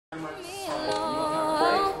Then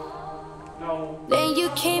you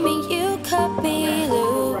came and you cut me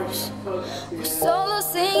loose. Was solo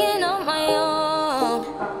singing on my own.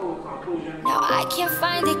 Now I can't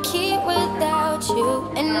find a key without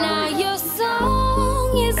you. And now your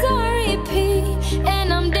song is on repeat,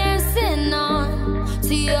 and I'm dancing on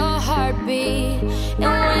to your heartbeat.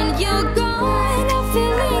 And when you're gone, I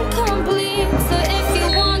feel incomplete. So if you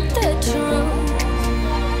want the truth,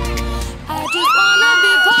 I just wanna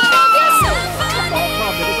be part of your symphony.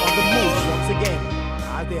 On the move once again.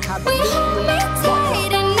 They have We hold me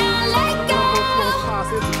tight and not let go.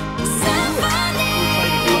 Symphony,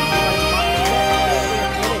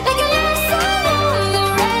 like a love song on the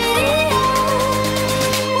radio.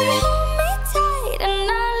 We hold me tight and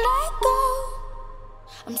not let go.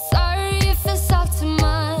 I'm sorry if it's all too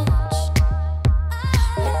much,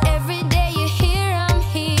 but every day you're here I'm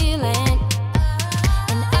healing.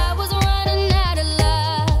 And I was running out of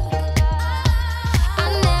luck. I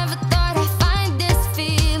never thought I'd find this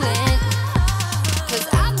feeling, 'cause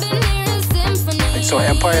I've been hearing symphonies. So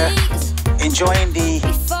Empire enjoying the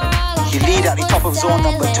lead at the top of zone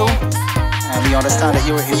number 2, and we understand that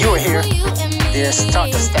you were here. They're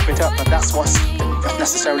starting to step it up, and that's what's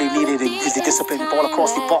necessarily needed is the discipline. Ball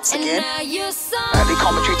across the box again. The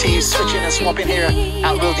commentary team switching and swapping here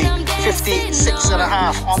at Wildy.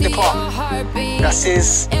 56.5 on the clock. That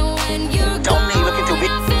says Downey looking to be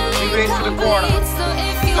Waiting for the corner.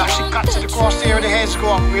 Flashy cuts it across the area, the heads go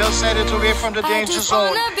up. Real set it away from the danger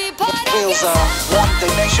zone. Wales are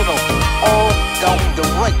one-dimensional all down the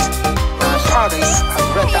right. Paradise has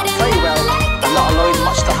read that very well and not allowing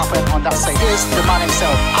much to happen on that side. Here's the man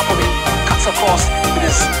himself. Applewhaite cuts across with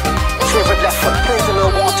his favorite left foot. Plays a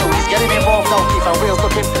little 1-2. He's getting involved now. Keith Wales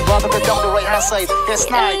looking rather bit down the right-hand side. Here's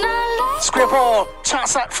Snide. Square ball.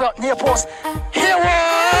 Chance at front. Near post.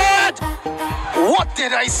 Hereward! What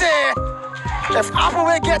did I say? If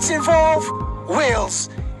Applewhaite gets involved, Wales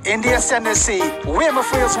in the ascendancy.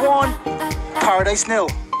 Weymouth Wales 1, Paradise 0.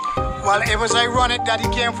 Well, it was ironic that he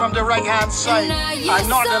came from the right-hand side and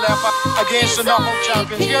not the left against the knockout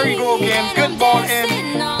champions. Here you go again. Good ball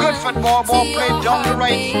in. Good football. Ball played down the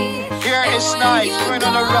right. Here is Snide going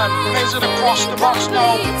on a run. Plays it across the box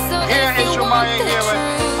now. Here is Jomaya Heron,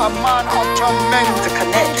 a man of tremendous To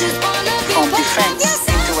connect from defense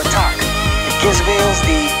into attack. It gives Wales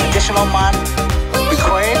the additional man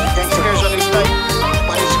required. Then to players on his side.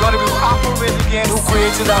 But it's going to be Applewhaite again who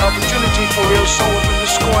created that opportunity for Wales so open the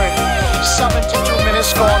scoring. 72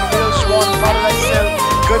 minutes gone. Wales 1, Paradise 0.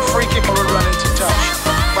 Good free kick or a run into touch.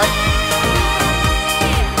 Right?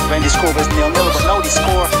 when the score was 0-0, but now the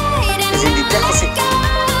score is in the deficit.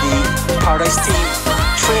 The Paradise team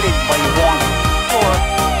traded by 1.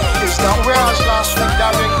 Is that whereas last week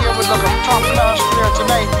David here would look a top class player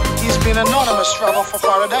tonight, he's been anonymous trouble for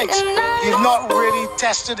Paradise. He's not really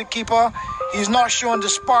tested the keeper. He's not showing the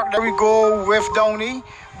spark. There we go with Downey.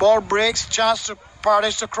 Ball breaks, chance to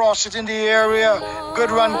Paradise to cross it in the area.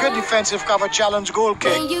 Good run, good defensive cover, challenge, goal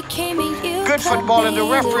kick. Good football, and the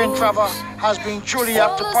referee in Trevor has been truly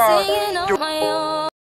up to par.